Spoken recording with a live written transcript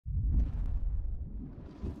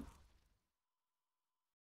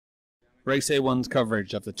RacewayOne's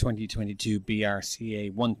coverage of the 2022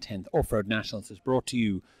 BRCA 1/10 Offroad Nationals is brought to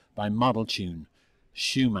you by Model Tune,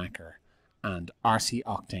 Schumacher and RC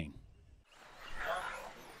Octane.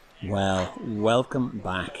 Well, welcome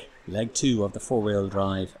back. Leg 2 of the four-wheel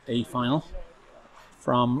drive A final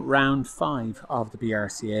from round 5 of the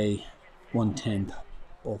BRCA 1/10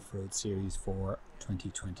 Offroad Series for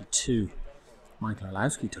 2022. Michael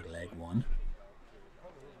Orlowski took leg 1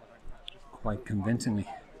 quite convincingly.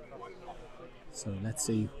 So let's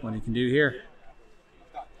see what he can do here.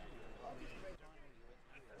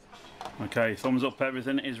 Okay, thumbs up,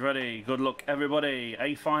 everything is ready. Good luck, everybody.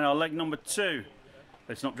 A final, leg number 2.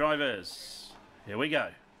 Listen up, drivers. Here we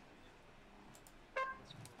go.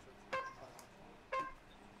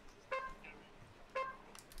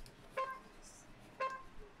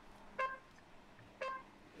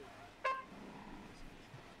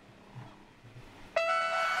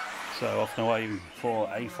 So off and away for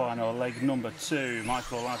a final, leg number 2.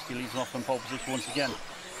 Michael Orlowski leads off in pole position once again.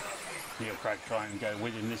 Neil Craig trying to go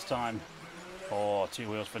with him this time. Oh, 2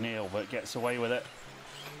 wheels for Neil, but gets away with it.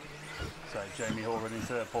 So Jamie Hall running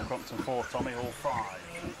third, Paul Crompton 4th, Tommy Hall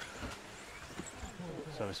 5.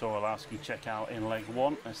 So we saw Orlowski check out in leg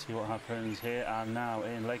 1. Let's see what happens here. And now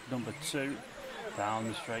in leg number 2, down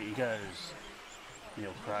the straight he goes.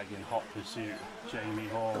 Neil Craig in hot pursuit. Jamie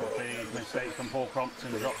Hall, big mistake from Paul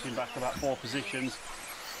Crompton, drops him back about 4 positions.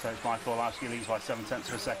 So it's Michael Orlowski leads by 7/10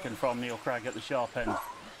 of a second from Neil Craig at the sharp end.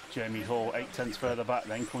 Jamie Hall 8/10 further back,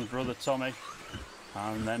 then comes brother Tommy,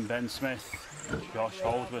 and then Ben Smith. Josh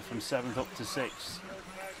Holdsworth from 7th up to 6th.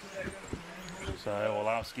 So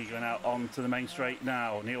Orlowski going out onto the main straight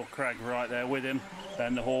now. Neil Craig right there with him.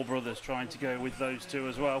 Then the Hall brothers trying to go with those two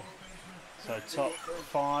as well. So top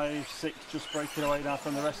 5, 6 just breaking away now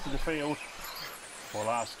from the rest of the field.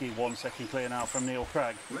 Orlowski 1 second clear now from Neil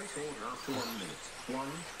Craig. Race order after 1 minute.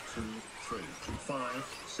 1, 2, 3, 5,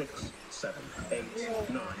 6, 7, 8,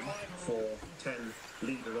 9, 4, 10.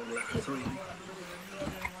 Leader on lap 3.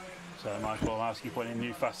 So Michael Orlowski putting in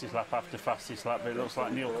new fastest lap after fastest lap, but it looks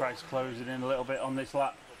like Neil Craig's closing in a little bit on this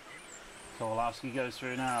lap. So Orlowski goes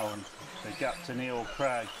through now, and the gap to Neil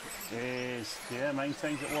Craig is,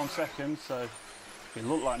 maintains at 1 second. So it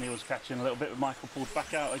looked like Neil was catching a little bit, but Michael pulled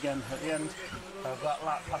back out again at the end of that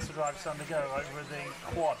lap. Past the drive stand to go over the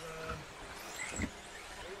quad.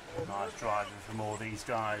 Nice driving from all these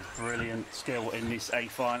guys. Brilliant skill in this A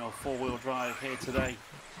final four-wheel drive here today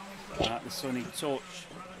at the Sunny Torch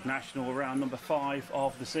National round number 5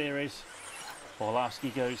 of the series. Orlowski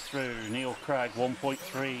goes through. Neil Craig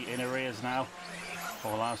 1.3 in arrears now.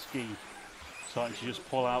 Orlowski starting to just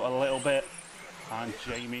pull out a little bit. And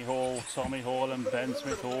Jamie Hall, Tommy Hall and Ben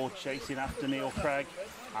Smith all chasing after Neil Craig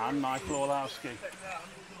and Michael Orlowski.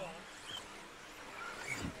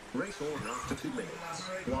 Race order after 2 minutes.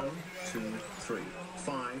 1, 2, 3,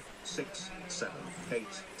 5, 6, 7, 8,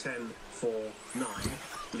 10, 4, 9.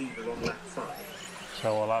 Leader on lap 5.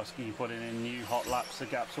 So Orlowski putting in new hot laps. The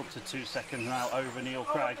gap's up to 2 seconds now over Neil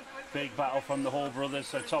Craig. Big battle from the Hall brothers.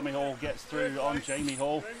 So Tommy Hall gets through on Jamie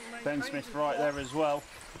Hall. Ben Smith right there as well.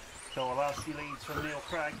 So Orlowski leads from Neil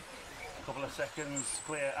Craig. A couple of seconds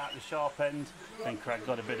clear at the sharp end. Then Craig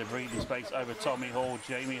got a bit of breathing space over Tommy Hall,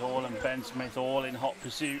 Jamie Hall and Ben Smith all in hot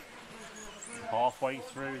pursuit. Halfway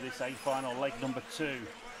through this A final, leg number 2.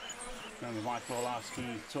 Remember, Michael Orlowski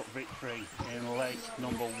took victory in leg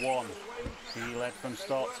number 1. He led from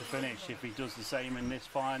start to finish. If he does the same in this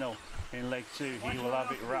final, in leg 2, he will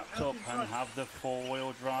have it wrapped up and have the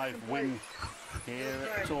four-wheel drive win here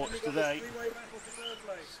at Torch today.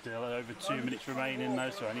 Still over 2 minutes remaining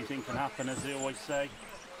though, so anything can happen, as they always say.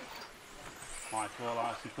 Michael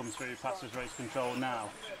Orlowski comes through, passes race control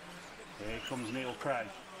now. Here comes Neil Craig.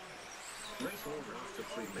 Race order after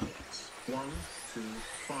 3 minutes. 1, 2,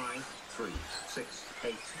 5, 3, 6,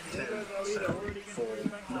 8, 10, 7, 4,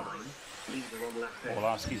 9. Leader on lap 8.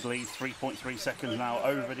 Orlowski's lead 3.3 seconds now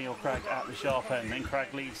over Neil Craig at the sharp end. Then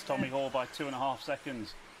Craig leads Tommy Hall by 2.5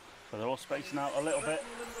 seconds. So they're all spacing out a little bit.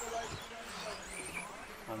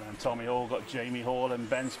 And then Tommy Hall got Jamie Hall and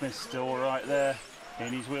Ben Smith still right there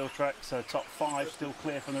in his wheel track. So top 5 still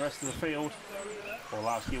clear from the rest of the field.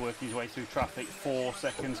 Orlowski working his way through traffic, 4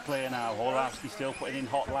 seconds clear now. Orlowski still putting in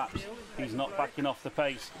hot laps. He's not backing off the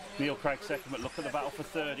pace. Neil Craig second, but look at the battle for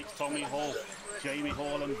third. It's Tommy Hall, Jamie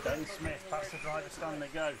Hall and Ben Smith. Past the driver stand they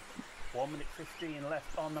go. 1 minute 15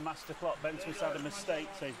 left on the master clock. Ben Smith's had a mistake,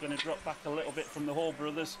 so he's going to drop back a little bit from the Hall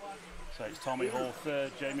brothers. So it's Tommy Hall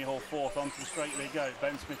third, Jamie Hall fourth. Onto the straight they go.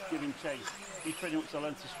 Ben Smith giving chase. He's pretty much a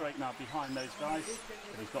length of straight now behind those guys.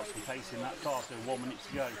 But he's got some pace in that car, so 1 minute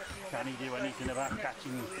to go. Can he do anything about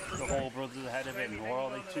catching the Hall brothers ahead of him? Or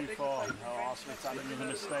are they too far? Oh, Smith's had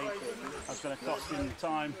another mistake. That's going to cost him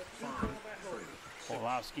time.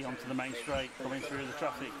 Orlowski onto the main straight, coming through the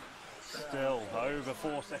traffic. Still over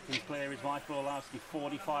 4 seconds clear is Michael Orlowski.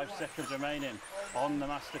 45 seconds remaining on the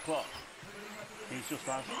master clock. He's just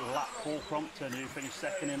lapped Paul Crompton, who finished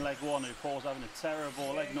second in leg one, who Paul's having a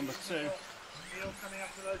terrible leg number 2.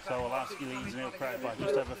 So Orlowski leads Neil Craig by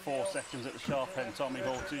just over 4 seconds at the sharp end. Tommy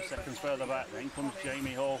Hall 2 seconds further back. Then comes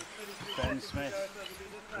Jamie Hall, Ben Smith,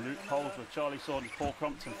 Luke Holdsworth, Charlie Saunders, Paul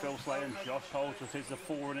Crompton, Phil Slay and Josh Holdsworth is the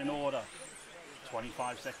 4 running order.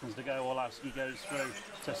 25 seconds to go. Orlowski goes through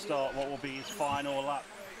to start what will be his final lap.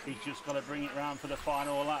 He's just got to bring it round for the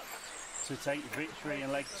final lap to take victory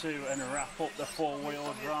in leg 2 and wrap up the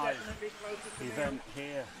 4-wheel drive event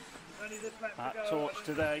here at Torch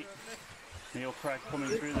today. Neil Craig coming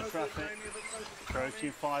through the traffic,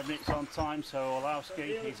 approaching 5 minutes on time, so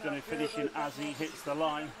Orlowski, he's going to finish in as he hits the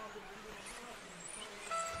line.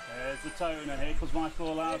 There's the tone, and here comes Michael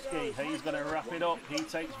Orlowski. He's going to wrap it up. He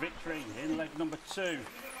takes victory in leg number 2.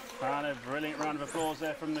 And a brilliant round of applause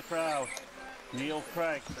there from the crowd. Neil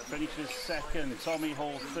Craig finishes second, Tommy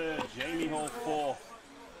Hall third, Jamie Hall fourth.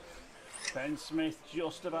 Ben Smith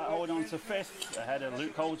just about holding on to 5th, ahead of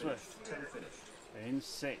Luke Holdsworth in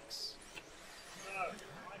 6th.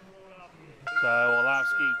 So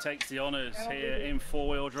Orlowski takes the honours here in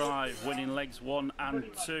 4-wheel drive, winning legs 1 and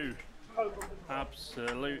 2.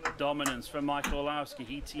 Absolute dominance from Michael Orlowski.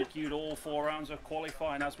 He TQ'd all 4 rounds of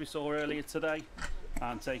qualifying, as we saw earlier today,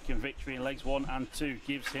 and taking victory in legs 1 and 2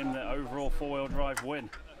 gives him the overall 4-wheel drive win.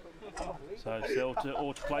 So still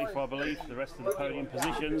all to play for, I believe, the rest of the podium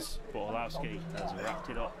positions, but Orlowski has wrapped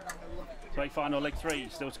it up. So final leg 3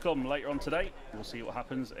 still to come later on today. We'll see what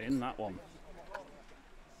happens in that one.